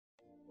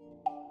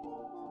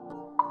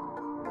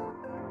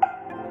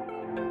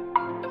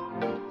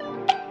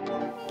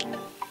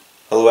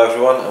Hello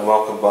everyone and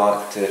welcome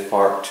back to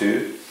part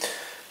 2.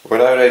 We're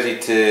now ready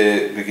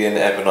to begin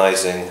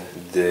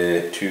ebonising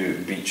the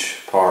two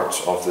beech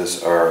parts of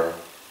this urn.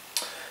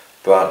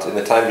 But in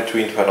the time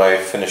between when I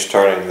finished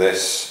turning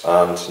this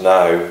and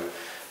now,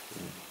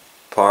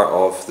 part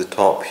of the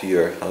top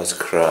here has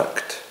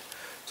cracked.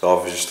 It's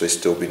obviously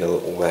still been a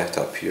little wet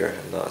up here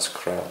and that's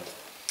cracked.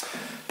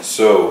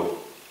 So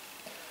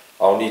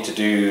I'll need to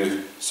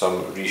do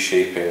some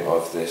reshaping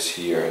of this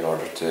here in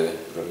order to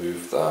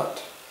remove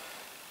that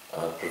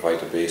and provide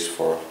a base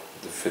for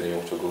the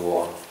finial to go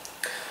on.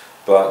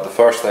 But the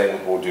first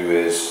thing we'll do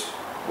is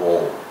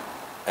we'll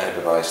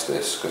ebonise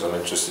this, because I'm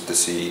interested to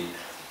see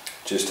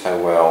just how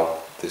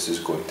well this is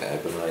going to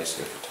ebonise,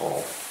 if at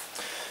all.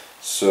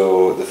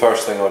 So the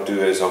first thing I'll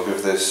do is I'll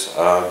give this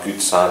a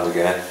good sand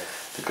again.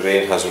 The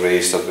grain has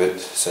raised a bit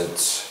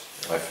since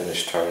I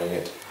finished turning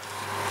it.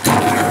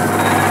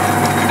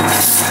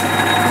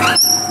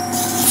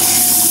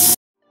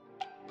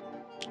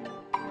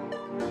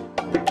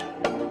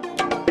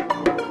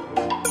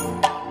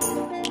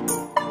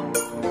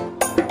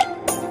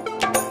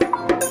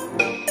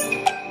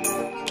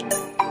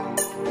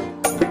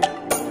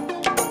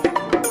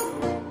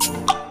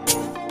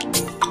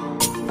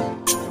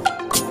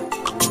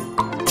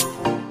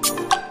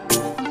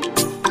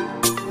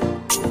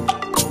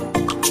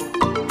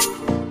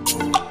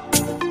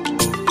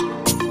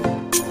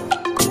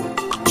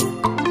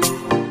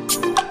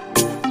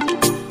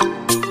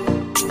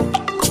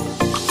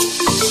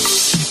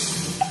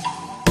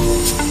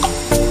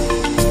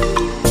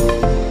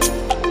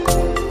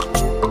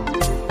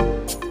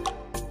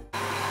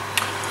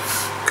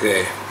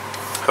 Okay,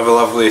 have a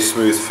lovely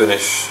smooth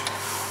finish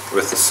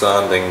with the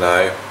sanding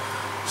now.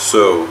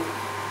 So,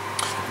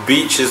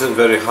 beech isn't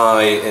very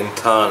high in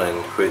tannin,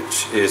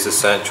 which is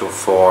essential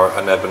for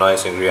an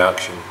ebonising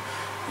reaction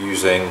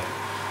using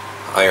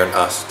iron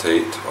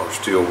acetate or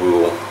steel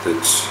wool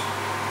that's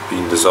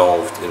been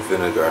dissolved in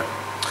vinegar.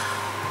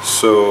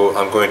 So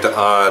I'm going to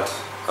add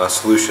a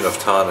solution of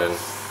tannin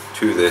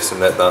to this and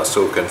let that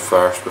soak in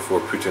first before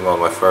putting on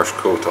my first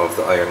coat of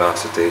the iron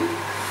acetate.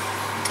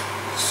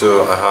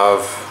 So I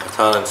have a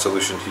tannin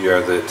solution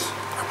here that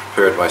I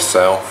prepared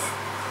myself.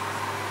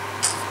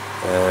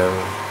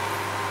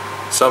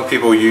 Some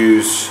people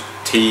use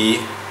tea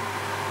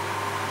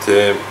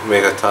to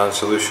make a tannin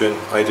solution.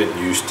 I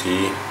didn't use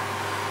tea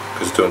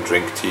because I don't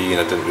drink tea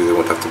and I didn't really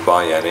want to have to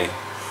buy any.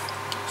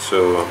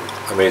 So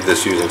I made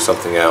this using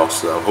something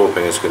else that I'm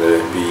hoping is going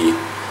to be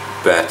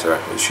better.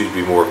 It should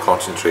be more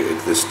concentrated,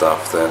 this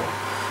stuff, than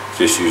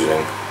just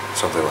using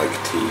something like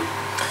tea.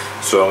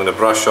 So I'm going to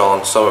brush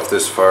on some of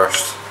this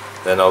first,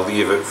 then I'll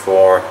leave it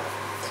for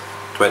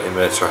 20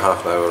 minutes or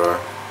half an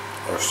hour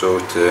or so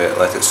to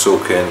let it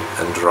soak in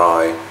and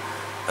dry,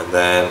 and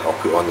then I'll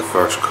put on the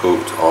first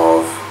coat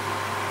of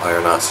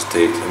iron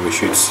acetate and we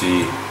should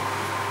see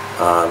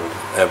an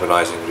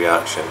ebonising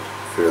reaction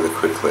fairly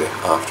quickly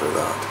after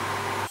that.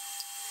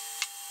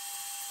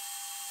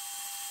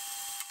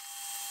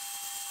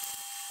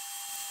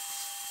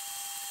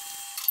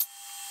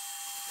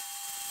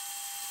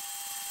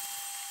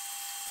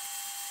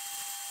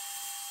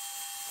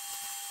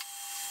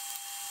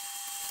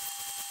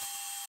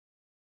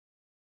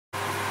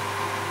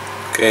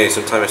 Okay,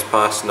 some time has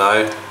passed now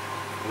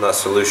and that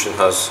solution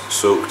has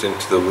soaked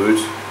into the wood,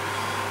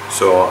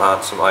 so I'll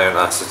add some iron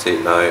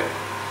acetate now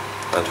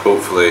and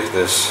hopefully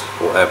this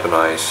will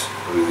ebonise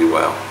really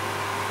well.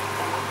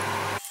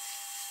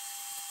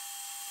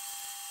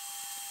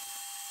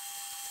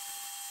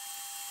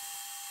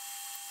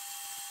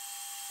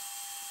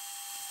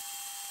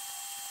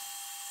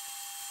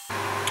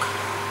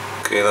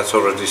 Okay, that's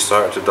already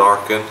started to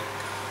darken.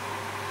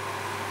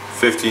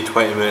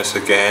 15-20 minutes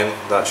again,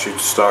 that should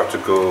start to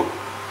go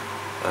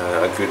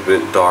a good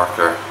bit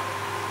darker.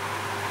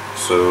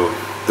 So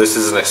this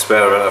is an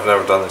experiment, I've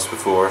never done this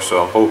before,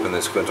 so I'm hoping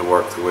it's going to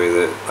work the way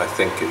that I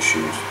think it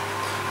should.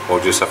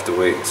 We'll just have to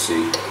wait and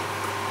see.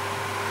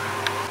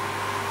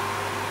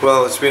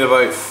 Well, it's been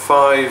about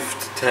 5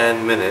 to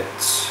 10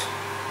 minutes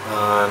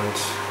and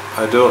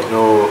I don't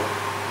know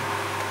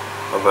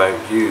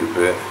about you,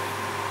 but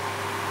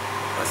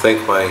I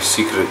think my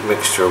secret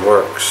mixture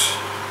works.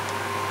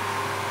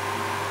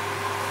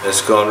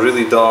 It's gone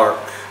really dark,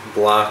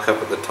 black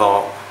up at the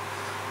top,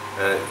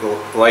 and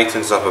it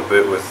lightens up a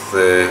bit with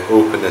the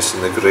openness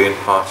in the grain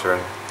pattern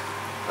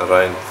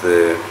around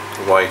the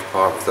wide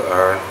part of the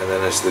urn, and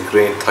then as the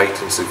grain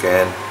tightens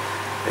again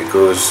it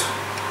goes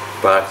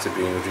back to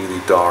being really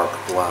dark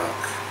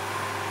black,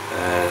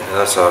 and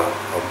that's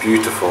a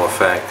beautiful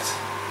effect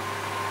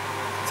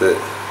that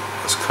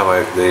has come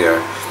out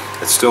there.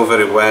 It's still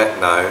very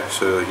wet now,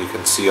 so you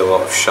can see a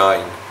lot of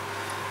shine.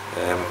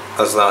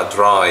 As that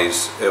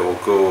dries it will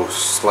go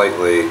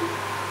slightly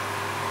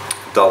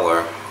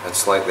duller and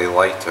slightly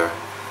lighter,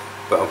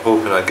 but I'm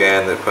hoping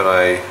again that when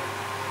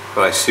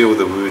I seal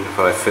the wood,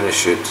 when I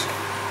finish it,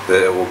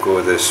 that it will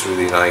go this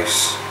really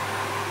nice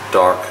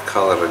dark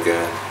colour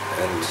again.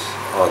 And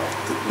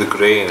the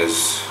grain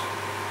is,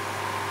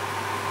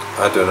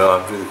 I don't know,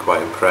 I'm really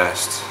quite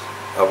impressed.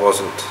 I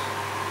wasn't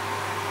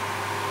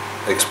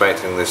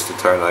expecting this to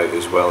turn out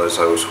as well as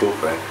I was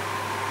hoping,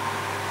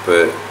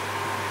 but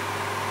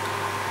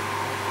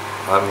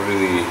I'm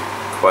really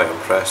quite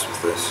impressed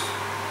with this.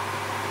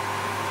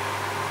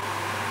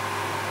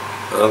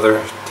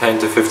 Another 10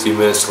 to 15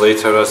 minutes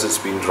later, as it's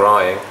been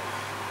drying,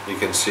 you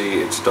can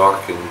see it's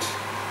darkened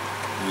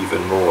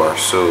even more,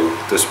 so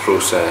this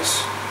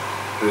process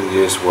really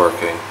is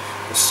working.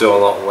 It's still a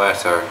lot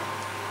wetter.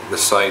 The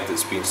side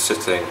that's been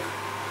sitting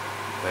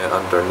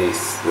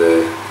underneath,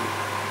 the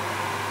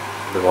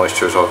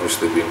moisture has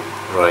obviously been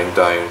running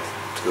down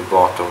to the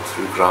bottom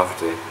through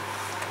gravity.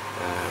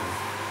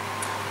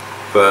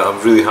 But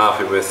I'm really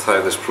happy with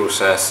how this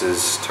process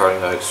is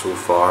turning out so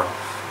far.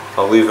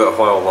 I'll leave it a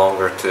while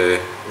longer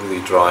to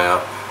really dry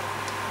up,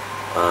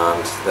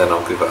 and then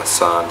I'll give it a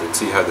sand and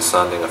see how the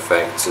sanding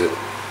affects it.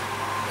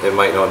 It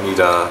might not need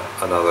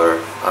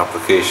another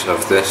application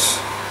of this,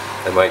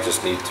 it might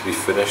just need to be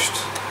finished.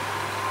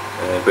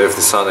 But if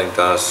the sanding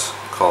does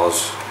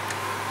cause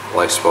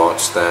light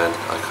spots, then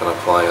I can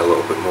apply a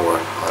little bit more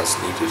as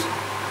needed.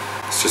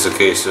 It's just a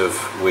case of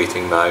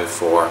waiting now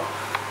for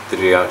the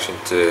reaction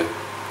to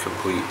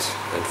complete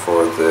and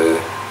for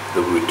the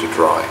wood to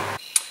dry.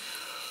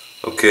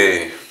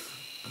 Okay,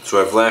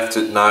 so I've left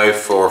it now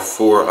for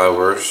 4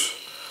 hours.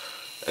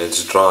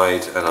 It's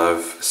dried and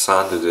I've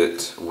sanded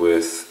it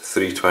with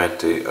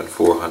 320 and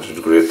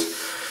 400 grit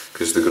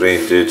because the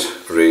grain did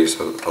raise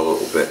a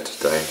little bit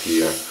down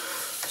here.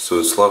 So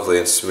it's lovely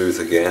and smooth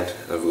again.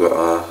 I've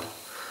got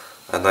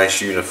a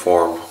nice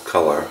uniform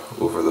colour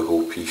over the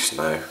whole piece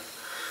now.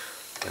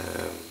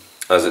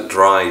 As it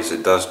dries,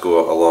 it does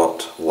go a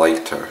lot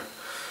lighter,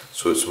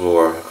 so it's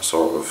more a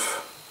sort of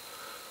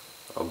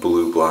a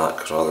blue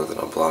black rather than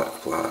a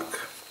black black.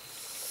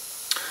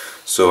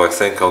 So I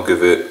think I'll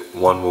give it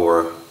one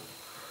more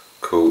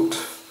coat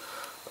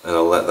and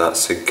I'll let that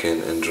sink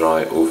in and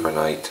dry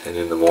overnight, and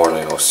in the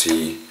morning I'll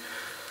see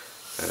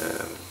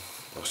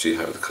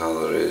how the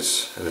colour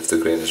is, and if the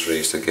grain is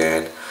raised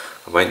again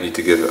I might need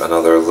to give it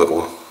another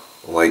little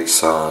light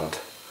sand,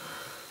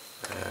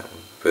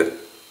 but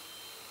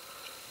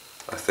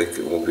I think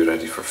it will be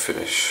ready for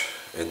finish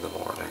in the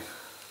morning.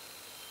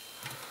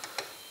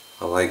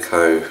 I like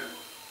how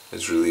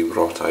it's really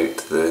brought out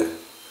the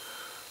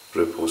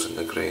ripples in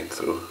the grain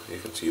through. You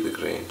can see the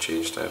grain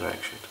change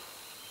direction.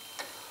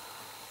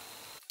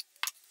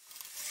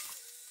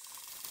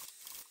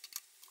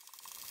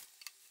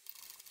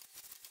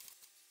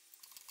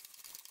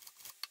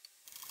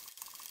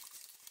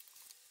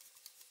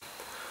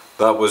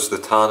 That was the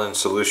tannin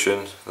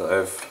solution that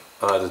I've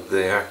added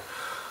there.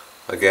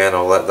 Again,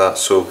 I'll let that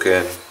soak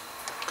in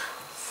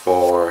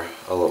for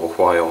a little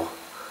while,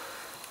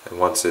 and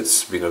once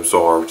it's been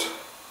absorbed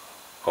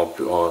I'll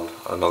put on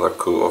another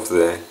coat of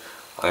the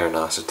Iron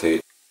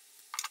Acetate.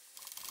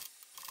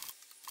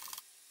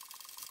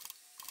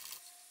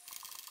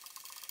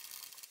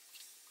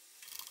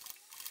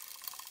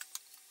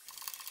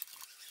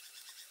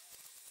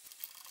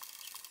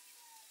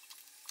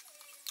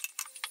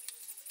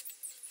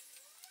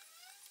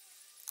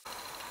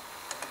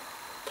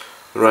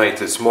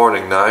 Right, it's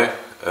morning now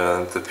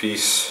and the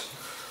piece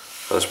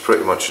has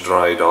pretty much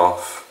dried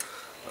off,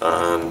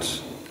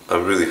 and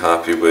I'm really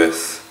happy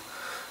with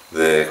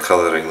the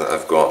colouring that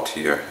I've got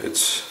here.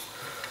 It's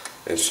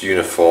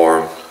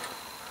uniform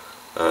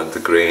and the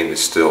grain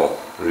is still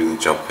really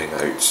jumping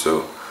out,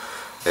 so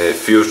it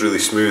feels really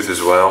smooth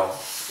as well.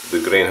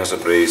 The grain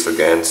hasn't raised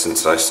again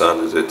since I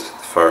sanded it the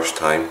first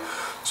time,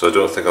 so I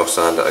don't think I'll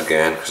sand it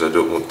again because I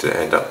don't want to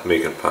end up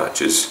making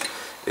patches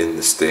in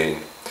the stain.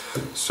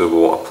 So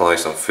we'll apply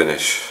some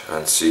finish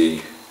and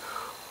see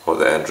what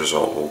the end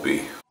result will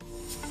be.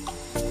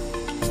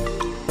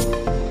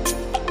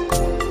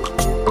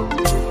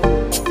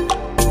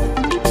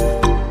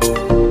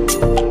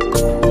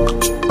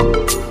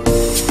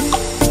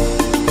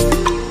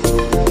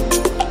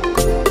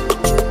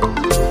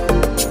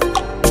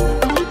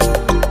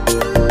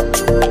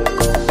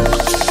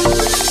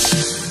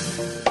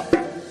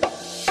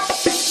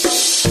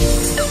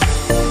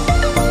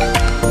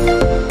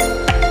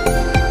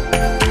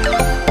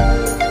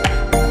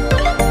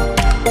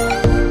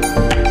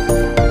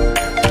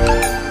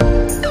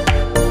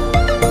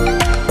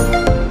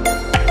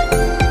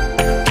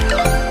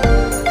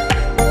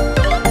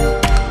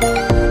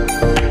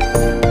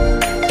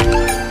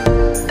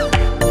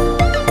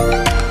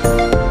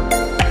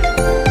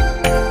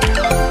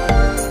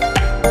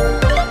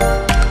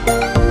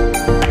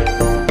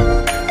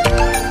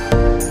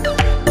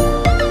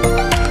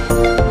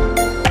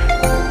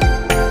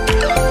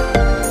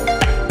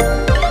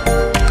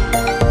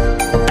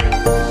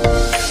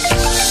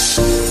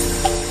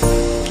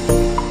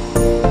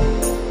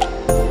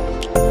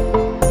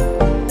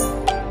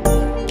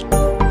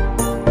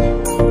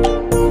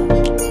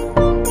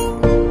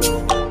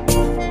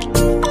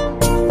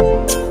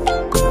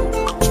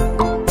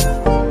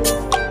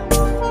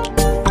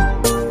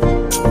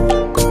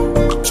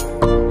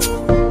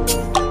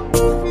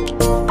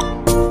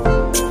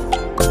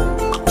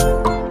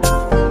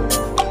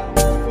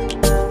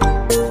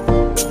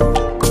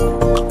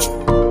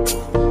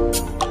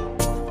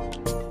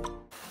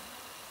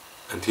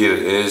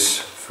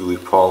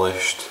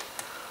 polished,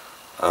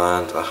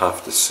 and I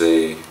have to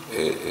say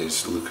it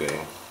is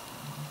looking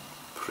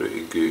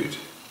pretty good.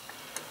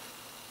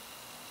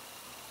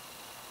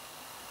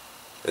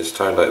 It's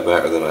turned out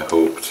better than I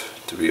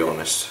hoped, to be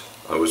honest.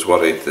 I was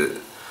worried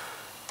that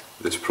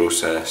this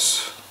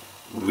process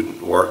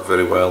wouldn't work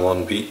very well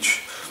on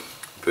beech,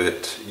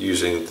 but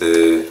using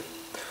the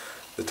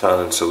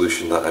tannin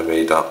solution that I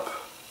made up,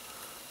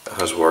 it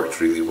has worked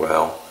really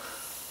well.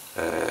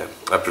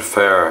 I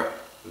prefer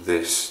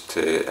this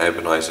to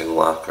ebonising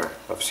lacquer.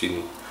 I've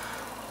seen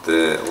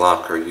the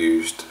lacquer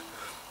used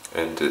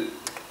and it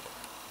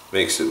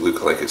makes it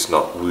look like it's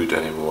not wood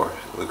anymore.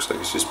 It looks like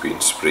it's just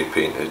been spray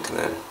painted and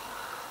then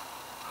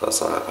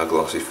has a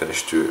glossy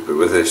finish to it. But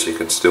with this you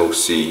can still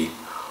see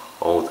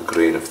all the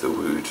grain of the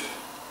wood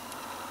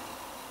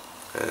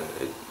and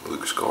it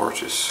looks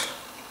gorgeous.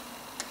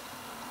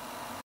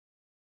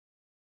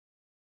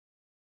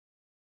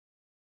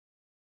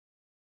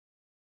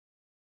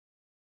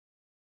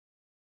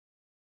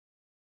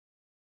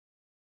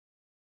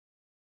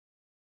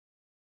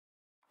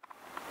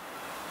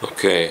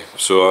 Okay,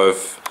 so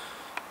I've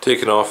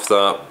taken off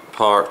that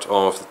part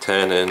of the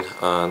tannin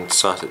and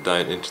sat it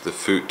down into the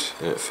foot,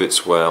 and it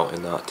fits well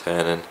in that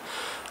tannin.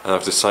 And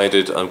I've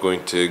decided I'm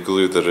going to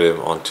glue the rim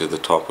onto the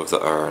top of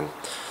the urn.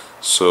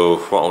 So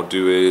what I'll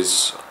do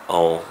is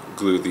I'll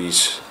glue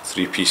these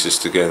three pieces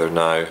together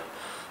now,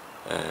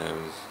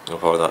 and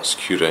while that's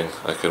curing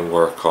I can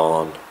work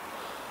on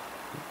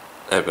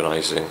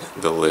ebonising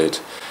the lid.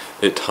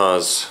 It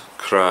has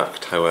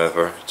cracked,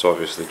 however, it's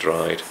obviously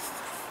dried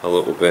a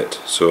little bit,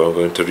 so I'm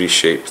going to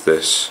reshape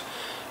this,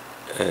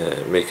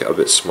 make it a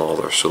bit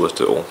smaller so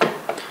that it will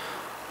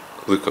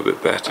look a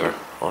bit better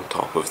on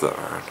top of the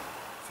urn.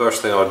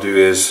 First thing I'll do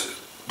is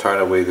turn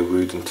away the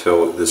wood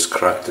until this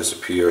crack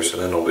disappears,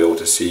 and then I'll be able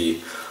to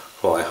see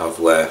what I have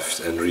left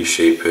and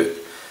reshape it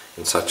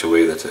in such a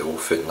way that it will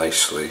fit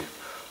nicely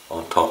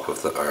on top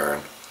of the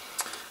urn.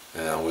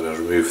 I'm going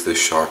to remove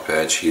this sharp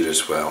edge here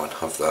as well and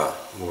have that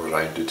more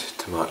rounded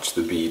to match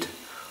the bead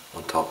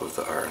on top of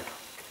the urn.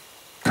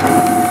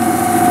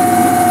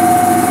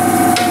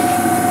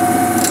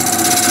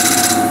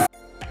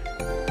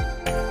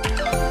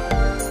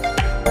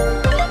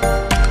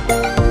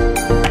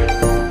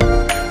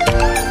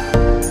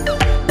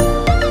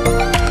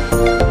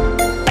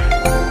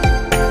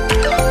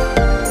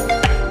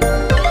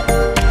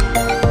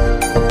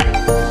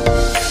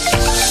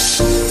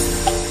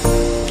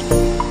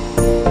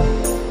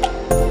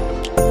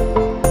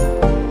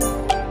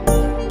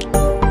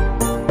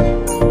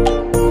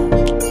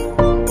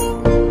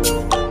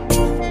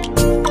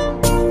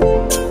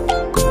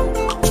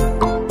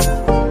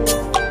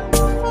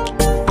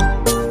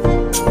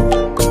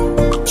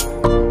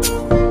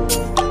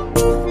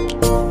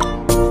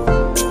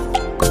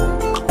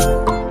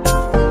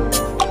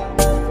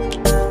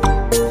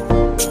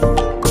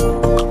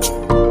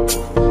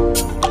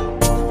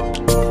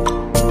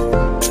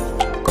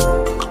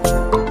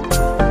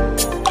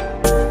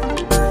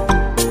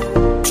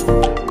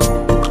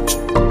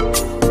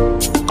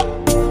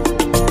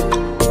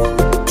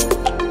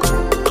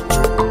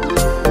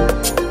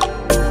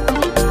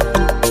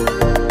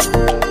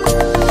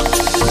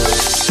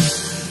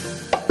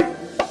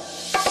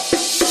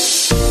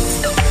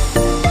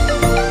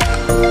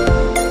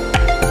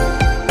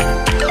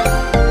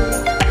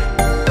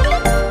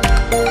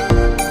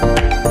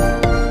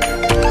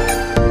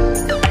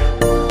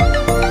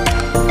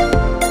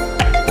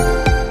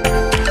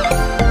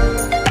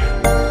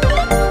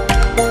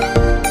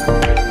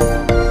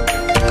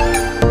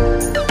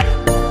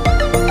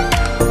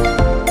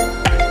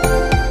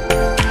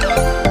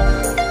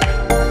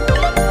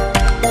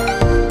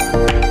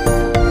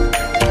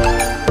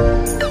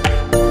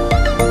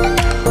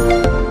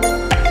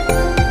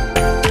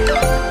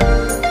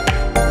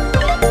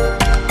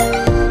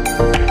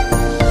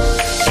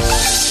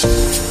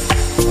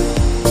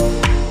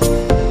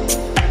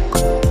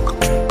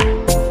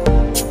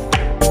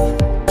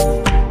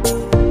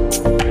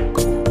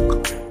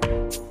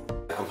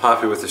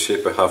 Happy with the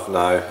shape I have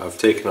now. I've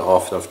taken it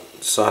off and I've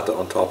sat it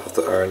on top of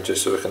the urn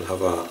just so I can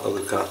have a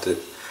look at it,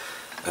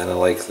 and I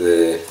like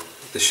the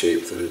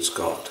shape that it's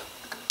got.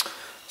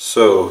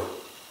 So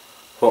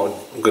what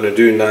I'm going to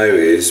do now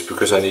is,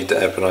 because I need to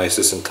ebonise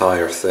this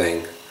entire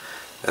thing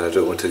and I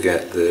don't want to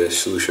get the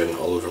solution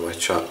all over my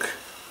chuck,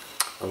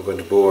 I'm going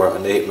to bore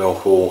an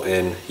 8mm hole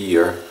in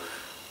here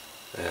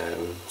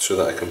so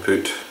that I can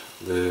put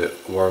the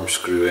worm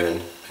screw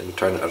in and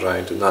turn it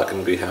around, and that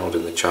can be held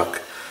in the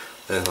chuck.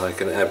 And I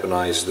can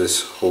ebonise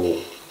this whole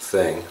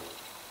thing.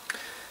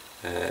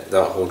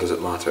 That hole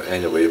doesn't matter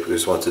anyway,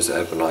 because once it's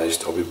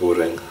ebonised I'll be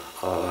boring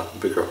a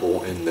bigger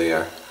hole in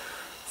there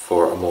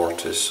for a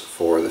mortise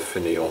for the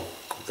finial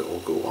that will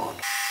go on.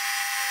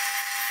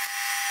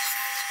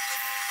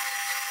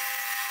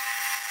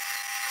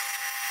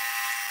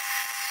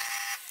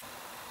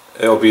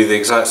 It'll be the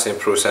exact same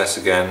process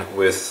again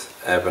with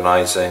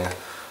ebonising.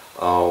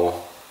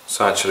 I'll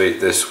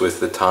saturate this with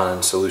the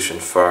tannin solution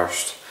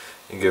first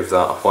and give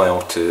that a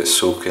while to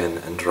soak in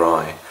and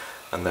dry,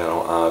 and then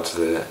I'll add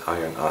the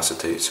iron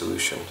acetate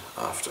solution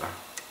after.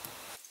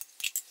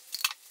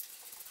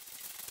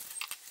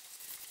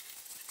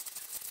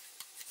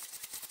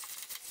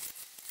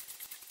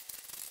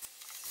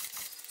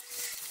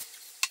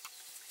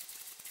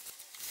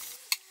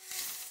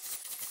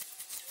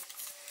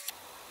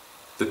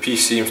 The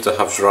piece seems to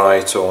have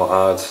dried, so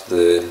I'll add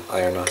the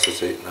iron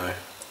acetate now.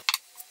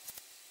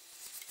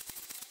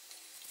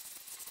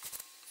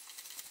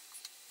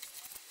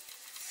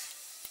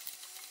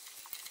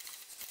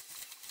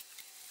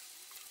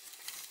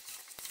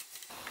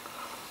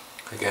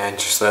 Again,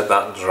 just let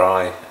that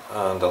dry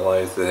and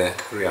allow the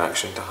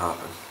reaction to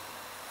happen.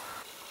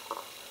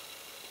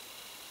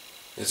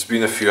 It's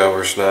been a few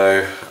hours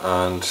now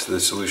and the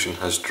solution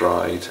has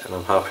dried, and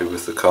I'm happy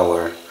with the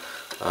colour,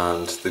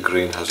 and the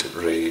grain hasn't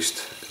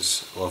raised.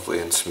 It's lovely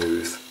and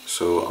smooth,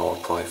 so I'll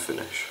apply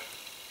finish.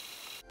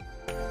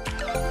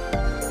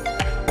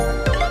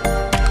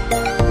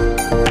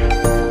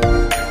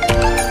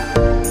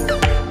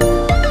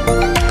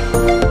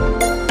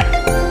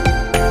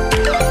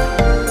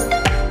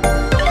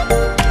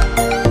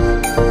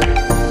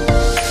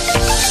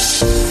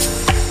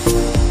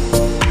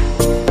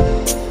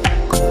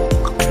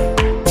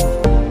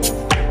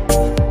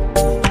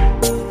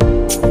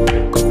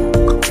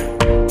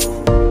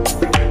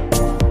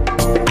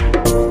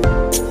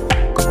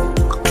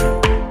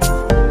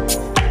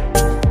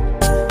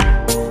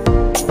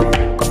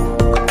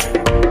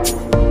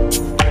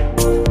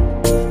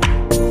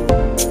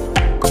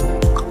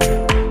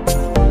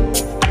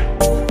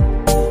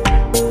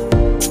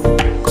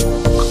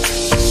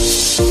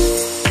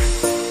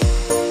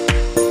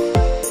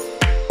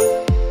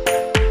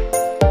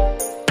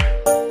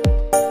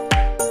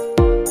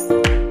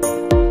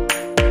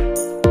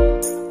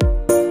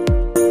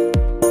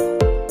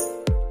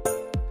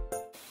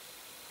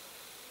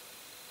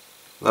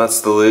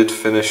 That's the lid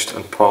finished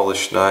and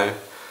polished now,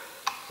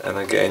 and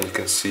again you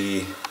can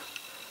see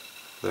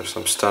there's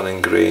some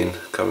stunning grain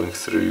coming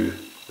through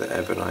the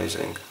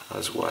ebonising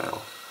as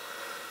well.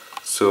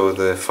 So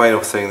the final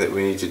thing that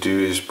we need to do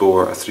is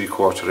bore a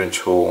 3/4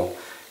 inch hole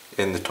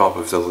in the top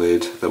of the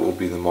lid that will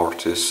be the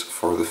mortise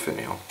for the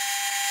finial.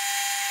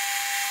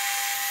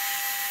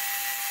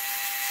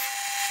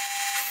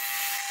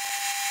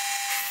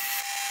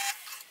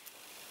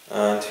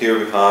 And here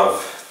we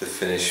have the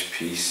finished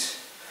piece.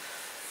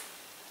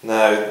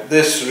 Now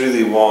this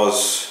really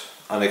was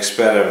an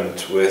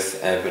experiment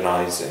with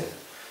ebonising.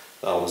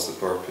 That was the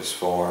purpose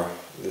for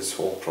this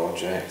whole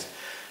project,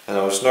 and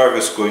I was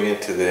nervous going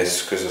into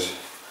this because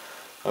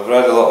I've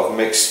read a lot of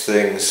mixed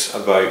things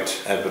about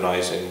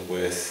ebonising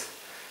with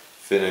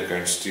vinegar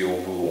and steel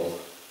wool,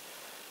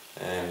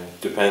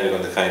 and depending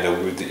on the kind of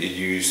wood that you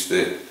use,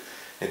 that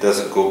it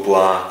doesn't go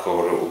black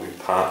or it will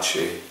be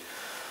patchy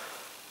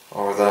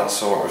or that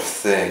sort of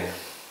thing.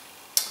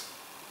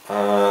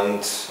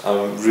 And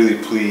I'm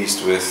really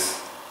pleased with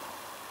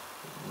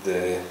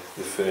the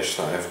finish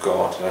that I've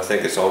got, and I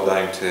think it's all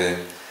down to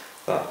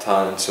that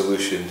tannin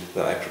solution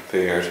that I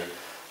prepared.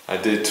 I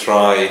did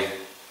try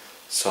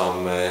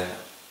some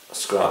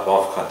scrap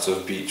offcuts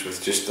of beech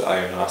with just the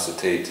iron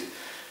acetate,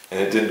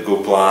 and it didn't go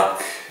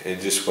black,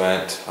 it just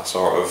went a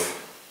sort of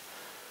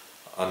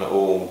an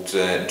old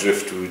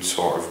driftwood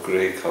sort of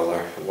grey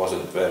colour. It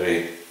wasn't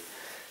very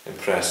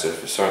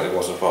impressive, it certainly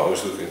wasn't what I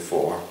was looking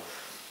for.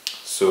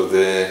 So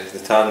the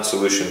tannin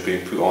solution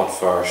being put on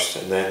first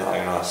and then the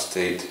iron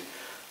acetate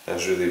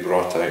has really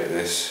brought out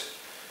this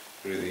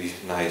really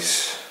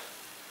nice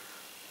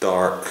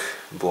dark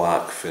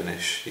black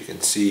finish. You can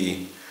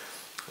see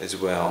as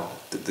well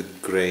that the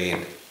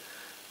grain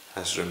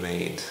has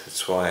remained.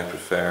 That's why I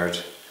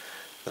preferred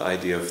the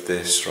idea of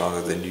this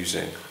rather than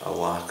using a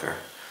lacquer,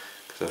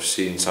 because I've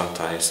seen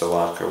sometimes the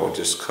lacquer will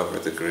just cover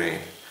the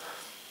grain.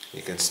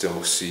 You can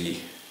still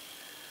see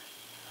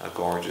a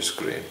gorgeous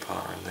grain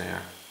pattern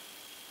there.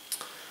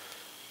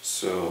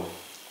 So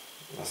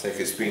I think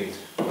it's been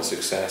a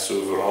success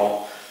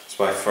overall. It's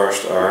my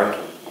first urn.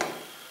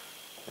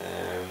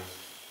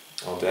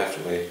 I'll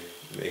definitely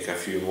make a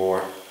few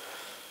more,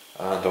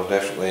 and I'll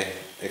definitely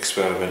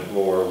experiment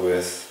more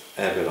with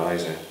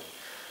ebonising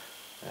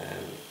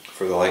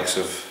for the likes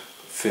of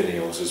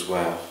finials as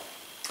well.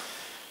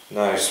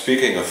 Now,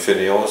 speaking of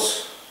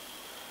finials,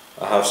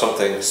 I have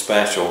something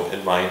special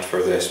in mind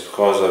for this.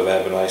 Because I've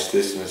ebonised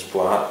this and it's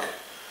black,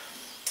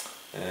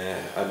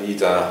 I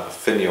need a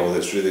finial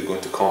that's really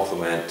going to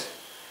complement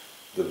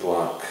the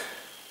black,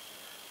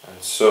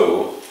 and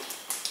so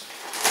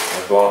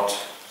I bought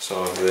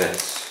some of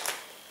this.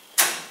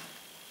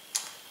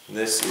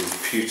 This is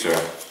pewter.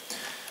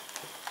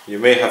 You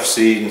may have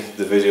seen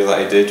the video that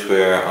I did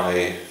where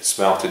I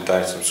smelted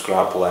down some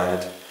scrap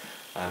lead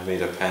and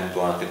made a pen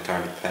blank and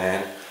turned a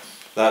pen.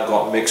 That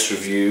got mixed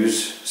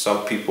reviews.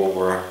 Some people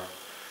were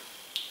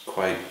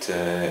quite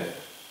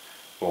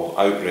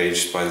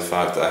outraged by the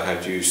fact that I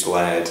had used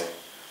lead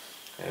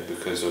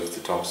because of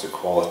the toxic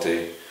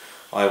quality.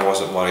 I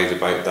wasn't worried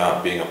about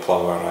that. Being a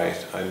plumber,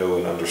 I know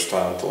and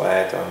understand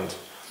lead and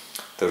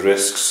the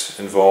risks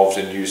involved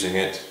in using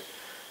it,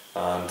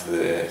 and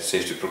the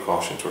safety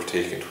precautions were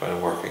taken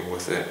when working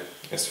with it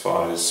as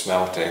far as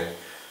smelting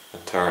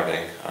and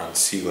turning and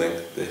sealing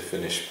the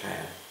finished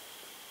pen.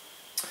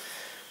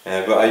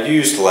 But I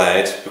used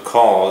lead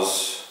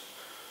because,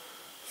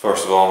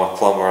 first of all, I'm a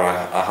plumber,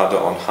 I had it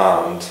on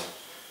hand,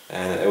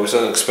 and it was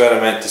an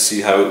experiment to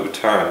see how it would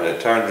turn.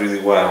 It turned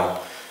really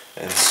well,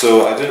 and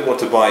so I didn't want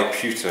to buy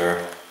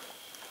pewter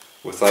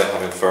without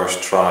having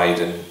first tried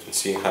and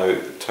seeing how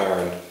it would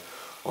turn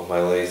on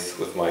my lathe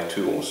with my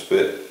tools.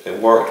 But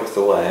it worked with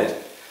the lead,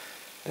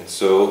 and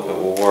so it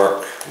will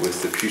work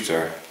with the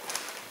pewter,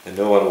 and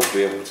no one will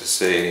be able to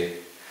say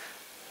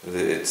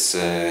that it's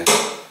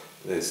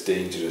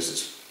dangerous,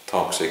 it's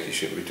toxic, you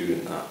shouldn't be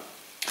doing that.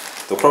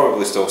 They'll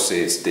probably still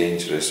say it's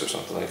dangerous or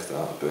something like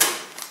that, but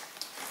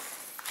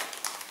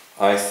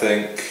I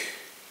think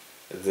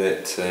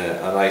that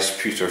a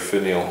nice pewter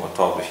finial on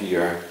top of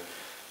here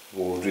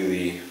will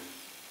really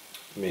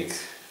make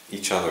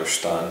each other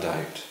stand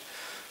out.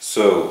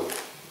 So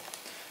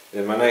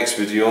in my next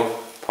video,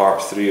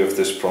 part 3 of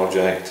this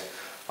project,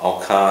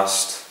 I'll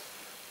cast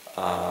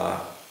a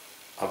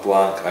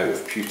blank out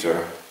of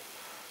pewter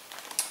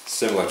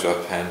similar to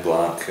a pen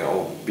blank.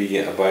 It'll be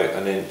about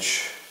 1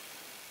 inch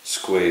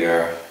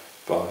square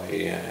by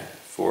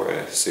 4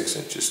 to 6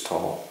 inches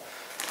tall.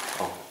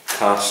 I'll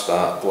cast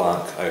that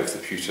blank out of the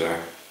pewter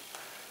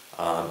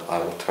and I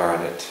will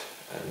turn it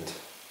and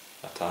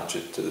attach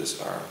it to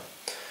this urn.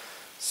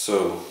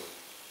 So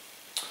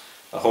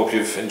I hope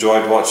you've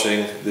enjoyed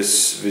watching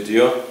this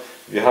video.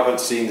 If you haven't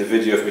seen the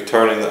video of me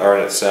turning the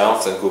urn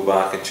itself, then go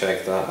back and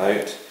check that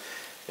out.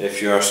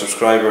 If you're a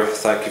subscriber,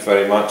 thank you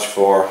very much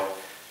for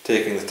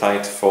taking the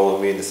time to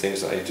follow me and the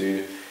things that I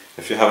do.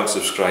 If you haven't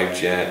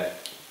subscribed yet,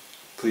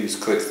 please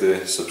click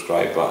the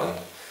subscribe button,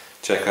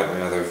 check out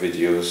my other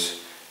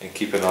videos, and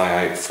keep an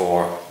eye out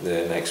for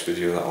the next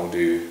video that I'll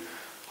do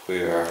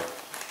where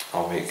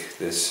I'll make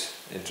this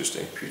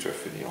interesting pewter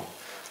finial.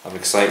 I'm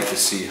excited to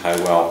see how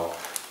well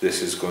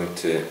this is going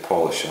to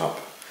polish up.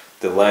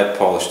 The lead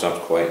polished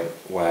up quite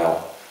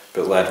well,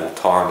 but lead will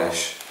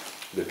tarnish.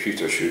 The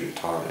pewter shouldn't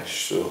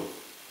tarnish, so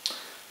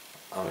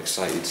I'm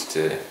excited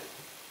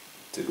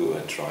to go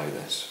and try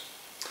this.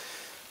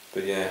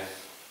 But yeah,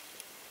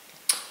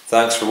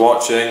 thanks for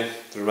watching.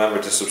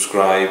 Remember to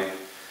subscribe,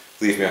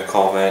 leave me a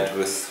comment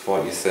with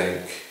what you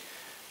think,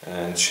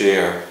 and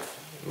share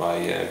my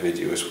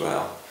video as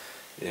well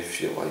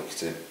if you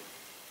liked it.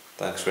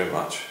 Thanks very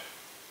much.